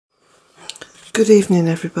Good evening,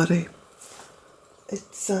 everybody.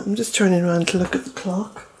 It's I'm just turning around to look at the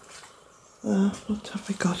clock. What have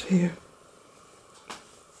we got here?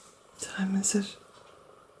 What time is it?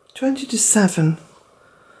 20 to 7.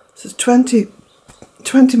 So it's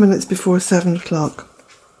 20 minutes before 7 o'clock.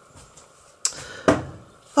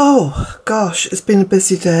 Oh gosh, it's been a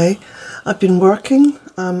busy day. I've been working.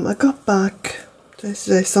 I got back,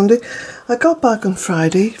 today's Sunday. I got back on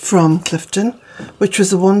Friday from Clifton, which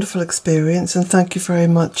was a wonderful experience, and thank you very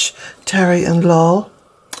much, Terry and Lol.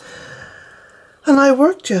 And I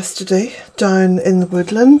worked yesterday down in the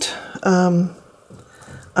woodland. I'm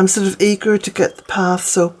sort of eager to get the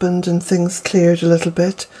paths opened and things cleared a little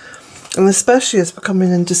bit, and especially as we're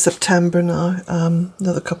coming into September now,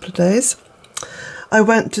 another couple of days. I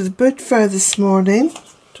went to the boot fair this morning.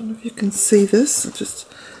 Don't know if you can see this. I'll just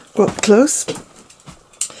go up close.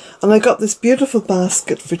 And I got this beautiful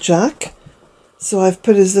basket for Jack. So I've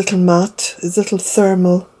put his little mat, his little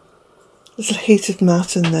thermal, little heated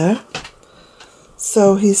mat in there.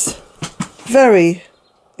 So he's very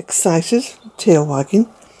excited, tail wagging.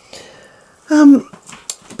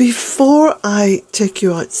 Before I take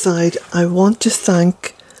you outside, I want to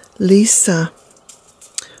thank Lisa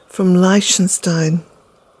from Liechtenstein.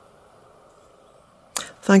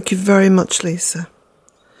 Thank you very much, Lisa,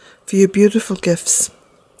 for your beautiful gifts,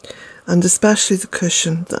 and especially the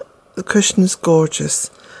cushion. The cushion is gorgeous.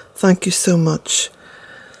 Thank you so much.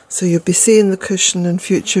 So you'll be seeing the cushion in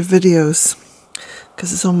future videos,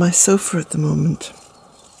 because it's on my sofa at the moment.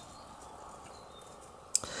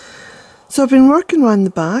 So I've been working around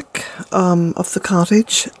the back of the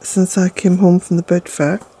cottage since I came home from the boot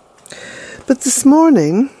fair. But this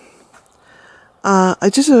morning, I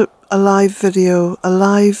did a live video, a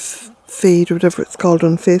live feed, or whatever it's called,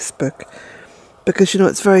 on Facebook, because, you know,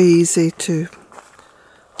 it's very easy to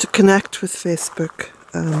connect with Facebook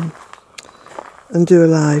and do a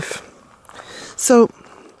live. So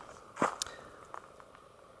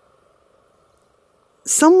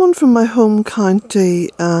someone from my home county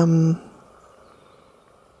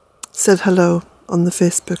said hello on the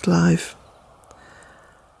Facebook Live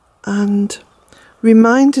and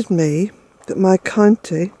reminded me that my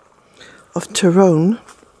county of Tyrone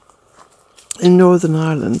in Northern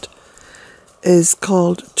Ireland is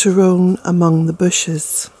called Tyrone among the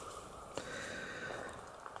bushes.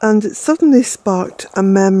 And it suddenly sparked a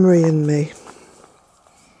memory in me.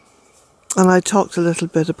 And I talked a little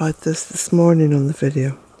bit about this morning on the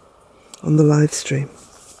video, on the live stream.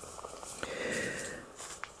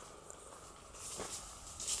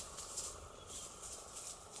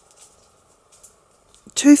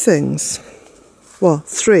 Two things. Well,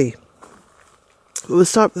 three. We'll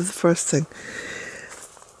start with the first thing.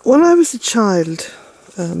 When I was a child,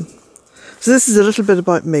 so this is a little bit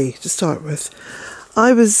about me to start with.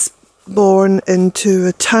 I was born into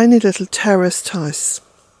a tiny little terraced house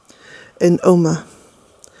in Oma.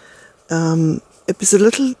 It was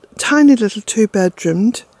a tiny little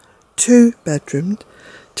two-bedroomed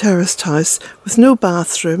terraced house with no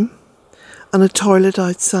bathroom and a toilet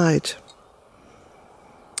outside,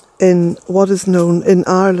 in what is known in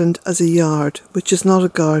Ireland as a yard, which is not a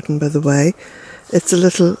garden, by the way. It's a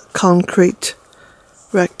little concrete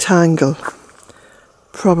rectangle,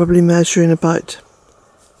 probably measuring about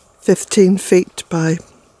 15 feet by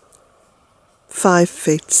 5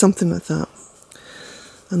 feet, something like that.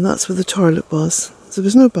 And that's where the toilet was. So there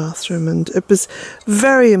was no bathroom, and it was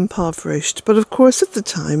very impoverished. But of course, at the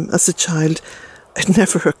time, as a child, it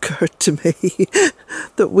never occurred to me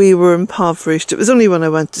that we were impoverished. It was only when I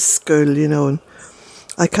went to school, you know, and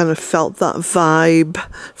I kind of felt that vibe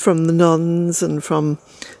from the nuns and from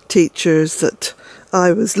teachers that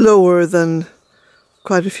I was lower than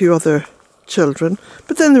quite a few other children.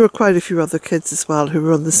 But then there were quite a few other kids as well who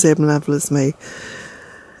were on the same level as me,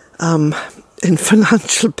 in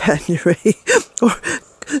financial penury, or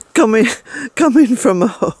coming from a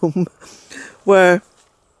home where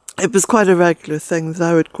it was quite a regular thing that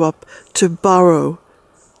I would go up to borrow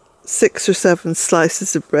 6 or 7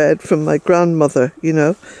 slices of bread from my grandmother, you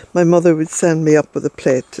know. My mother would send me up with a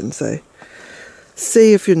plate and say,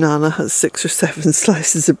 see if your nana has 6 or 7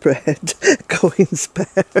 slices of bread, go and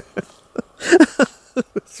spare. It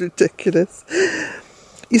was ridiculous.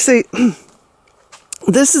 You see,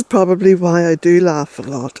 this is probably why I do laugh a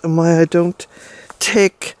lot and why I don't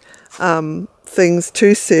take things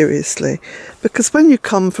too seriously, because when you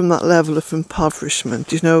come from that level of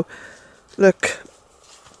impoverishment, you know, look,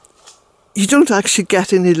 you don't actually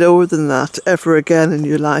get any lower than that ever again in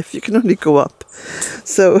your life. You can only go up.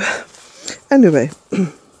 So anyway,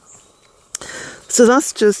 so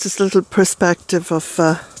that's just this little perspective of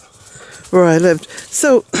where I lived.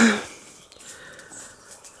 So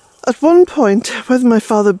At one point, whether my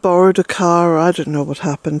father borrowed a car or I don't know what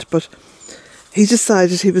happened, but he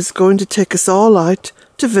decided he was going to take us all out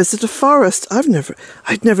to visit a forest. I'd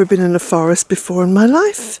never been in a forest before in my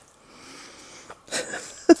life.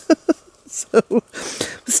 So it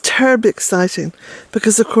was terribly exciting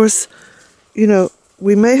because, of course, you know,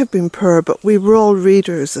 we may have been poor, but we were all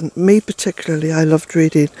readers, and me particularly, I loved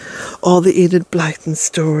reading all the Enid Blyton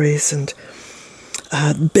stories and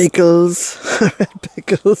Biggles. I read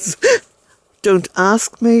Biggles. Don't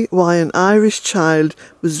ask me why an Irish child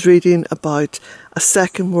was reading about a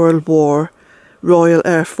Second World War Royal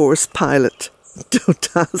Air Force pilot. Don't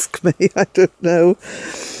ask me, I don't know.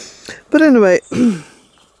 But anyway,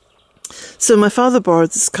 so my father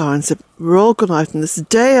borrowed this car and said, we're all going out on this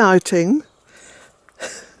day outing.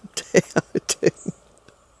 Day outing.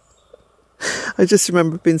 I just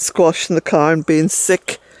remember being squashed in the car and being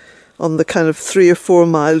sick on the kind of 3 or 4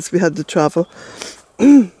 miles we had to travel.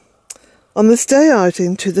 On this day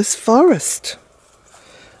outing to this forest.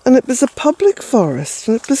 And it was a public forest,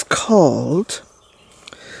 and it was called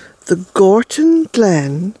the Gorton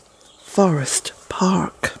Glen Forest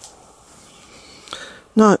Park.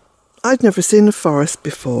 Now, I'd never seen a forest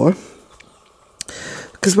before,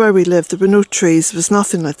 because where we lived there were no trees, there was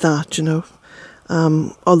nothing like that, you know.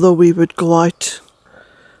 Although we would go out,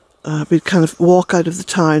 we'd kind of walk out of the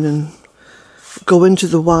town and go into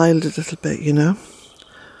the wild a little bit, you know.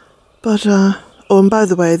 But, oh, and by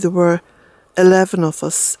the way, there were 11 of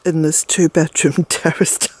us in this 2-bedroom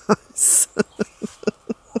terraced house.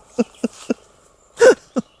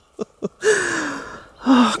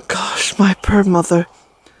 Oh gosh, my poor mother.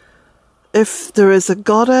 If there is a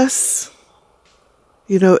goddess,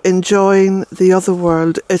 you know, enjoying the other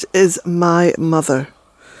world, it is my mother.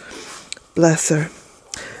 Bless her.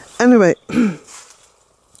 Anyway,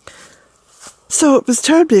 so it was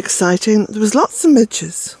terribly exciting. There was lots of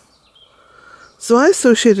midges. So I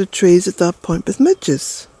associated trees at that point with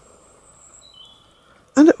midges.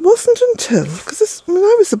 And it wasn't until, because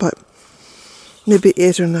I was about maybe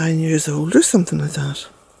 8 or 9 years old or something like that.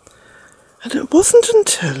 And it wasn't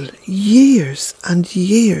until years and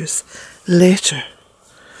years later,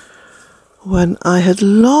 when I had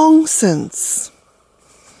long since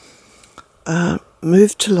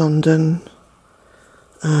moved to London,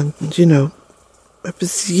 and, you know, it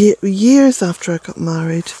was years after I got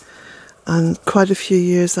married, and quite a few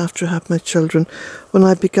years after I had my children, when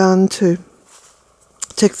I began to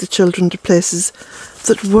take the children to places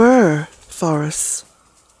that were forests,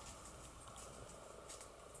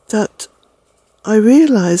 that I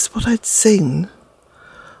realised what I'd seen,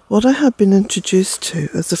 what I had been introduced to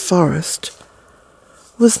as a forest,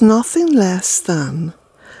 was nothing less than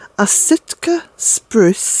a Sitka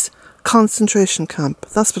spruce concentration camp.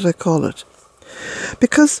 That's what I call it.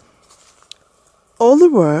 Because all there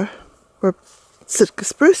were Sitka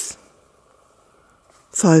spruce.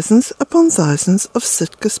 Thousands upon thousands of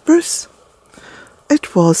Sitka spruce.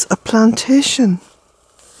 It was a plantation.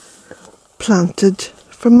 Planted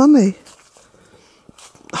for money.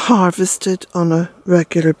 Harvested on a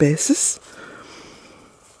regular basis.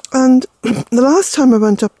 And the last time I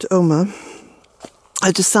went up to Oma,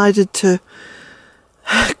 I decided to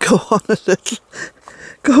go on a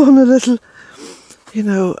little, you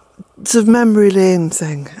know, sort of memory lane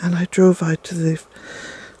thing, and I drove out to the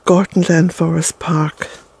Gorton Glen Forest Park,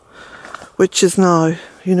 which is now,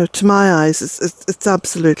 you know, to my eyes, it's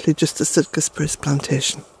absolutely just a Sitka spruce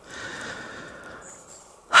plantation.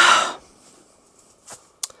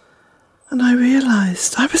 And I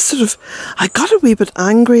realised, I got a wee bit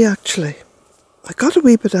angry actually. I got a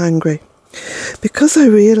wee bit angry because I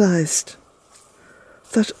realised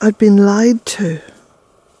that I'd been lied to.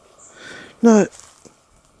 Now,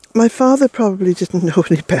 my father probably didn't know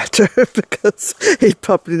any better because he'd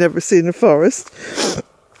probably never seen a forest.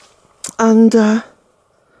 And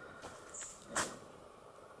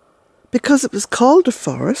because it was called a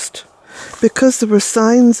forest, because there were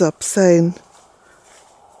signs up saying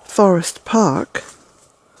Forest Park,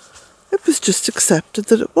 it was just accepted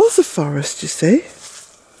that it was a forest, you see.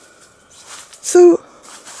 So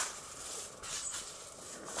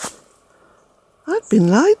I'd been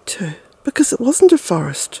lied to because it wasn't a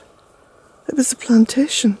forest. It was a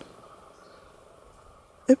plantation.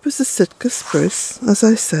 It was a Sitka spruce, as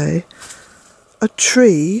I say, a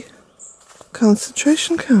tree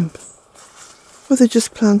concentration camp where they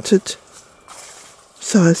just planted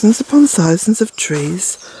thousands upon thousands of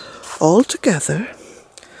trees all together,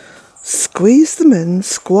 squeezed them in,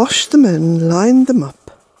 squashed them in, lined them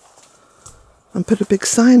up, and put a big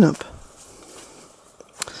sign up.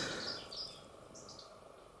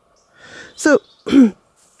 So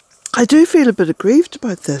I I do feel a bit aggrieved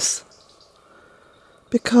about this,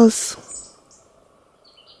 because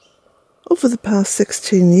over the past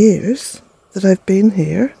 16 years that I've been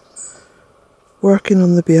here working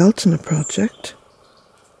on the Bealtaine project,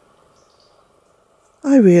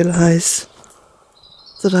 I realise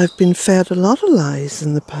that I've been fed a lot of lies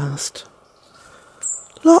in the past.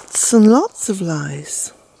 Lots and lots of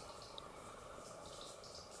lies.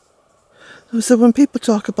 So when people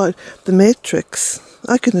talk about the matrix,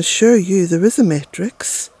 I can assure you there is a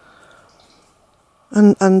matrix.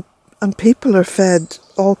 And people are fed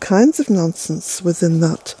all kinds of nonsense within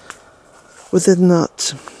that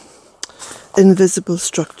invisible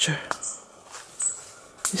structure.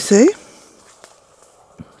 You see?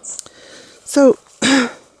 So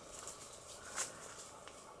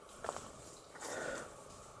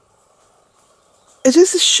it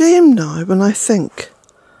is a shame now when I think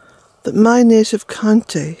that my native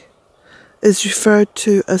county is referred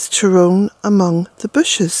to as Tyrone among the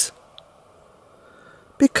bushes.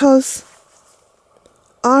 Because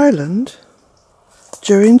Ireland,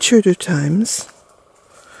 during Tudor times,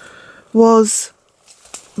 was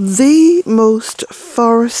the most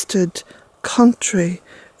forested country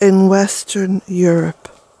in Western Europe.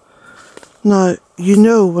 Now, you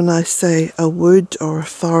know when I say a wood or a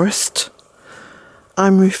forest,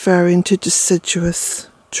 I'm referring to deciduous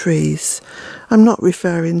trees. I'm not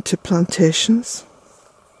referring to plantations.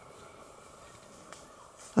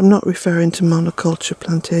 I'm not referring to monoculture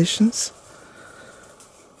plantations.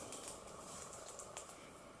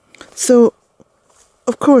 So,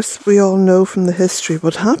 of course, we all know from the history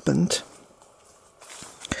what happened.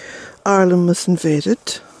 Ireland was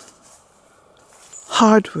invaded.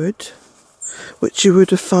 Hardwood, which you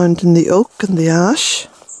would have found in the oak and the ash.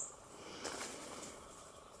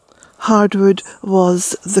 Hardwood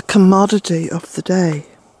was the commodity of the day,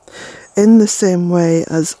 in the same way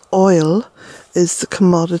as oil is the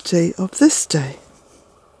commodity of this day.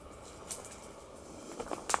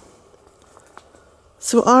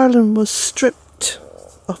 So Ireland was stripped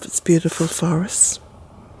of its beautiful forests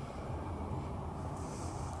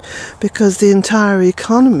because the entire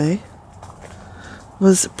economy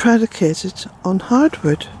was predicated on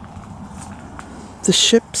hardwood. The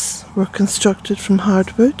ships were constructed from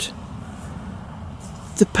hardwood.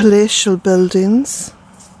 The palatial buildings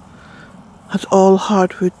had all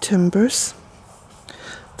hardwood timbers.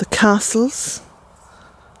 The castles,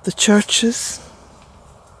 the churches,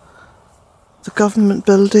 the government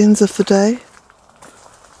buildings of the day,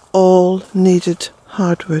 all needed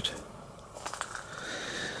hardwood.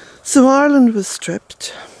 So Ireland was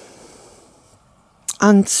stripped,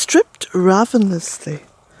 and stripped ravenously,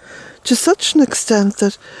 to such an extent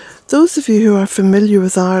that those of you who are familiar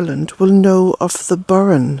with Ireland will know of the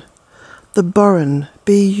Burren. The Burren,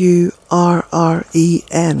 B-U-R-R-E-N.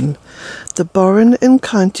 The Burren in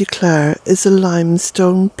County Clare is a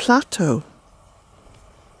limestone plateau.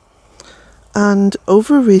 And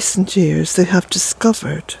over recent years they have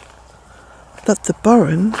discovered that the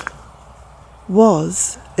Burren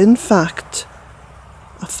was, in fact,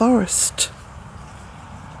 a forest.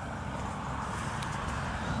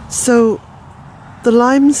 So the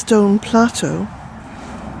limestone plateau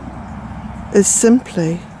is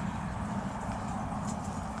simply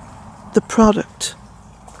the product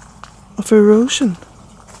of erosion,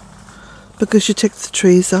 because you take the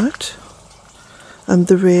trees out and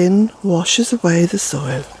the rain washes away the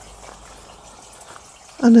soil,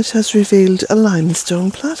 and it has revealed a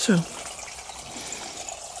limestone plateau.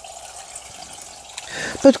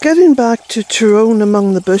 But getting back to Tyrone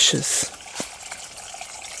among the bushes,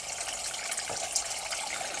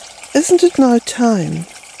 isn't it now time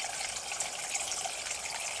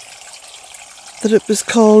that it was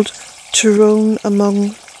called Tyrone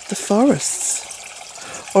among the forests,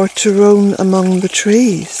 or Tyrone among the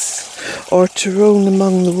trees, or Tyrone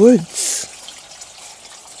among the woods?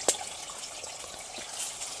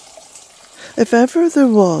 If ever there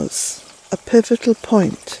was a pivotal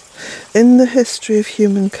point in the history of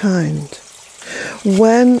humankind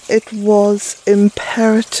when it was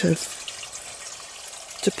imperative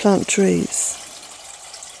to plant trees,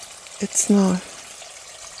 it's now.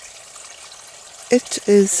 It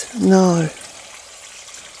is now.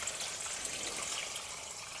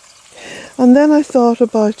 And then I thought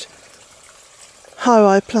about how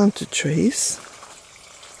I planted trees.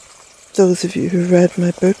 Those of you who read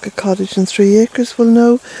my book, A Cottage in 3 Acres, will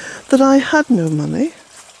know that I had no money,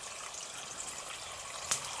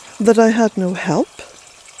 that I had no help,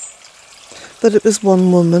 that it was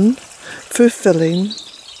one woman fulfilling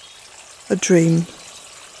a dream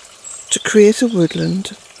to create a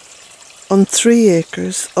woodland on 3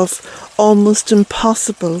 acres of almost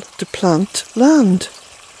impossible to plant land.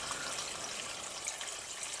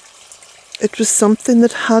 It was something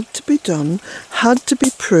that had to be done, had to be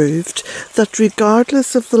proved, that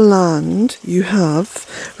regardless of the land you have,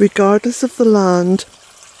 regardless of the land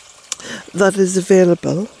that is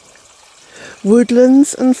available,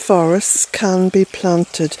 woodlands and forests can be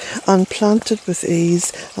planted, and planted with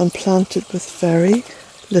ease, and planted with very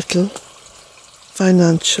little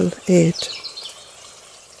financial aid.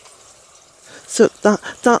 So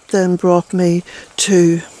that then brought me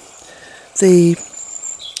to the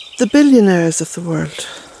billionaires of the world.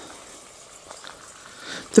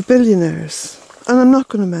 The billionaires. And I'm not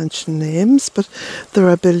going to mention names, but there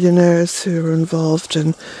are billionaires who are involved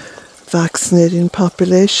in vaccinating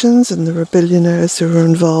populations, and there are billionaires who are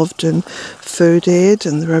involved in food aid,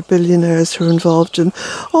 and there are billionaires who are involved in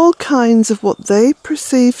all kinds of what they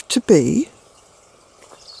perceive to be,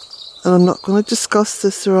 and I'm not going to discuss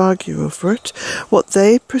this or argue over it, what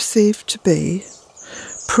they perceive to be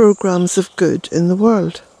programs of good in the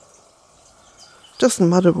world. Doesn't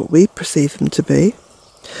matter what we perceive them to be.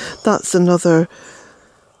 That's another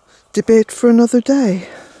debate for another day.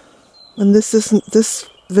 And this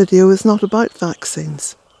video is not about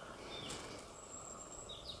vaccines.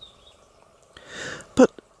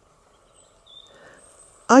 But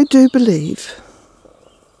I do believe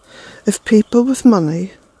if people with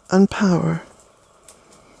money and power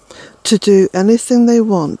to do anything they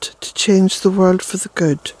want to change the world for the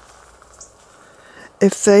good,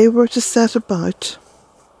 if they were to set about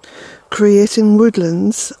creating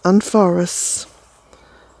woodlands and forests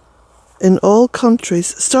in all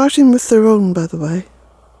countries, starting with their own, by the way,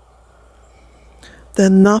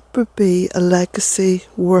 then that would be a legacy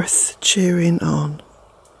worth cheering on.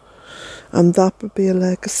 And that would be a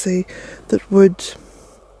legacy that would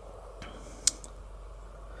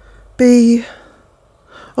be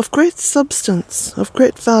of great substance, of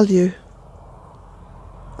great value.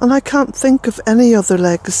 And I can't think of any other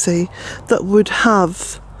legacy that would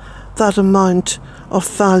have that amount of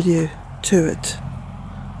value to it.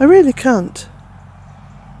 I really can't.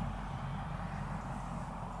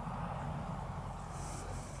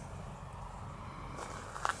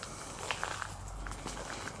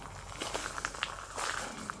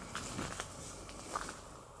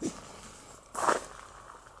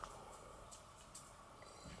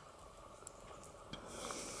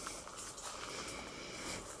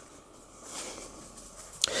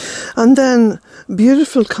 And then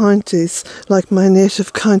beautiful counties like my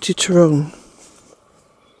native County Tyrone.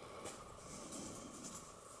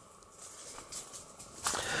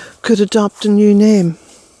 Could adopt a new name.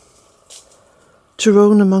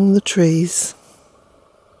 Tyrone among the trees.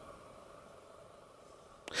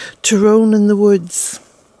 Tyrone in the woods.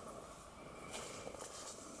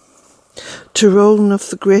 Tyrone of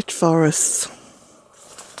the great forests.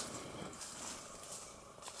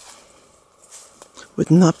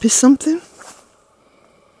 Wouldn't that be something?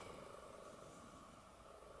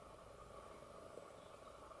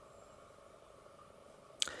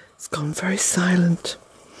 It's gone very silent.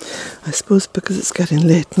 I suppose because it's getting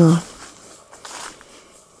late now.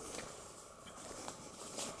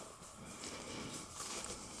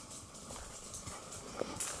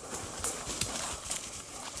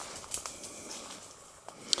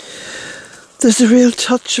 There's a real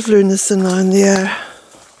touch of lunacy now in the air.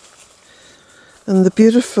 And the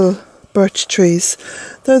beautiful birch trees,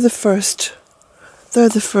 they're the first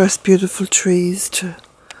beautiful trees to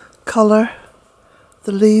colour,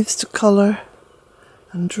 the leaves to colour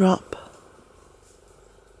and drop.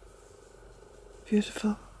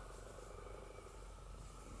 Beautiful.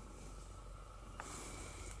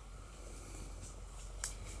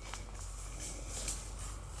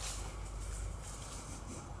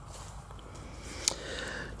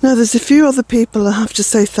 Now there's a few other people I have to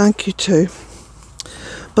say thank you to.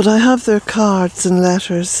 But I have their cards and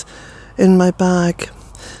letters in my bag,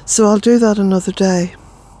 so I'll do that another day.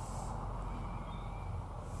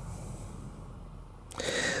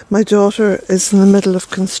 My daughter is in the middle of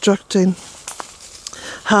constructing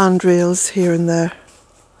handrails here and there.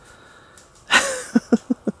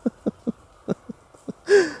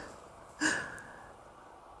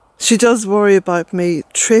 She does worry about me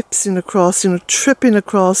traipsing across, tripping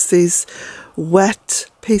across these wet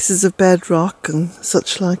pieces of bedrock and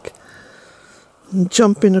such like, and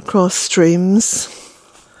jumping across streams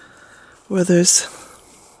where there's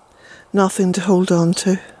nothing to hold on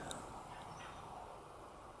to.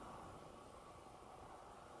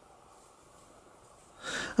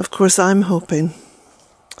 Of course, I'm hoping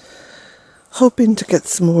to get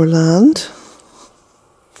some more land,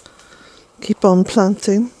 keep on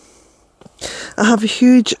planting, I have a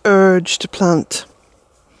huge urge to plant.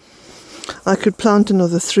 I could plant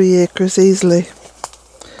another 3 acres easily.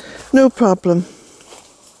 No problem.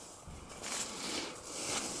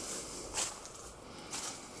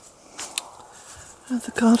 And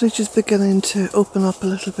the cottage is beginning to open up a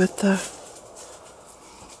little bit there.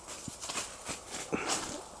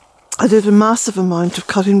 I did a massive amount of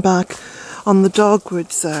cutting back on the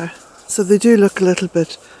dogwoods there, so they do look a little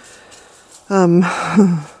bit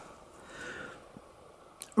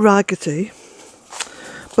raggedy.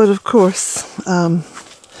 But of course,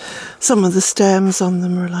 some of the stems on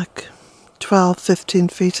them are like 12-15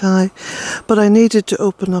 feet high. But I needed to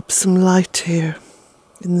open up some light here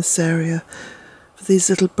in this area for these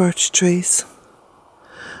little birch trees.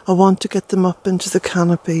 I want to get them up into the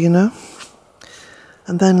canopy, you know,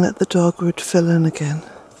 and then let the dogwood fill in again.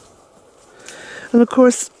 And of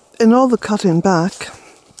course, in all the cutting back,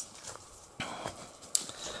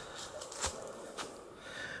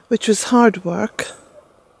 which was hard work,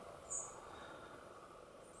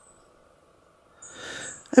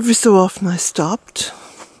 every so often I stopped,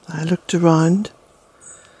 I looked around,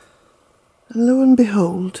 and lo and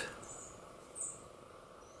behold,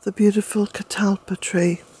 the beautiful catalpa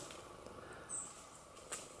tree,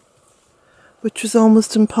 which was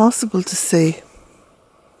almost impossible to see.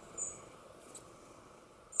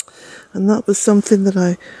 And that was something that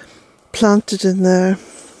I planted in there,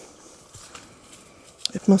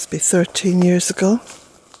 it must be 13 years ago.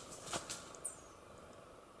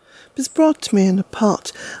 It was brought to me in a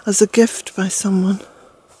pot as a gift by someone.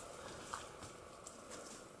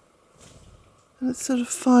 And it sort of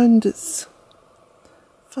found its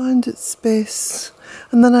space.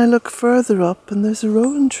 And then I look further up and there's a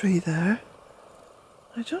rowan tree there.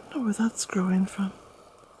 I don't know where that's growing from.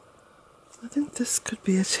 I think this could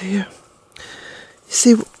be it here. You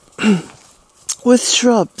see, with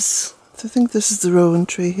shrubs, I think this is the rowan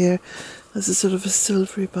tree here, has a sort of a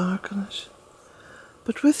silvery bark on it.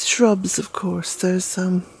 But with shrubs, of course, there's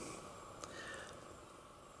a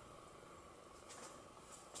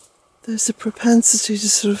propensity to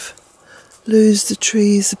sort of lose the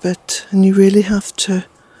trees a bit, and you really have to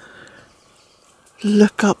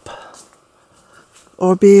look up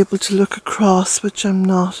or be able to look across, which I'm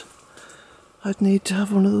not. I'd need to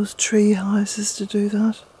have one of those tree houses to do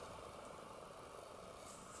that.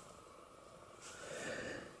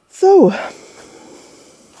 So,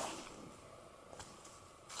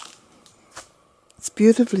 it's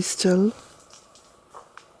beautifully still,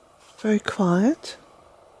 very quiet.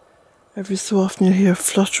 Every so often you hear a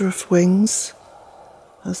flutter of wings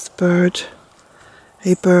as a bird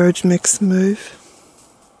makes a move.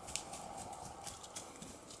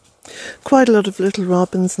 Quite a lot of little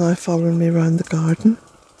robins now following me around the garden,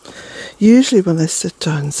 usually when I sit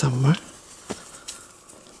down somewhere.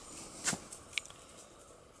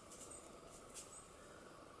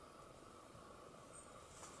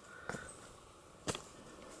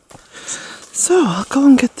 So I'll go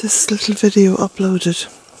and get this little video uploaded.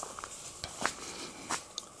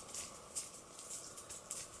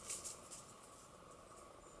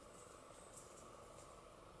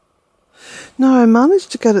 Now I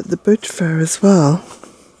managed to get at the boot fair as well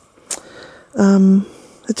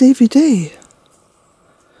a DVD. I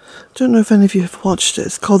don't know if any of you have watched it.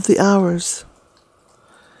 It's called The Hours.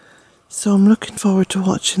 So I'm looking forward to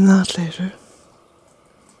watching that later.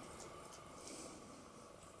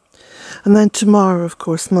 And then tomorrow, of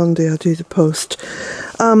course, Monday, I'll do the post.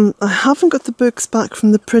 I haven't got the books back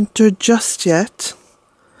from the printer just yet,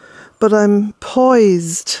 but I'm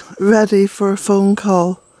poised, ready for a phone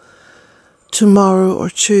call tomorrow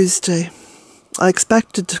or Tuesday. I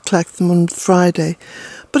expected to collect them on Friday,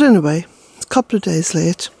 but anyway, it's a couple of days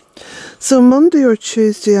late. So Monday or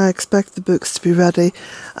Tuesday I expect the books to be ready,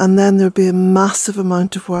 and then there'll be a massive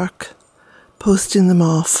amount of work posting them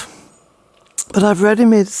off. But I've already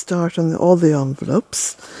made a start on all the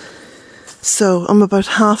envelopes, so I'm about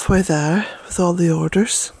halfway there with all the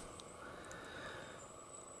orders.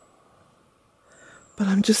 But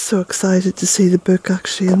I'm just so excited to see the book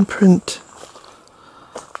actually in print.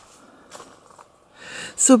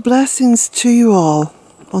 So blessings to you all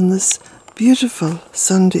on this beautiful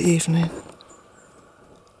Sunday evening.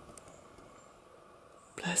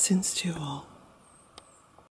 Blessings to you all.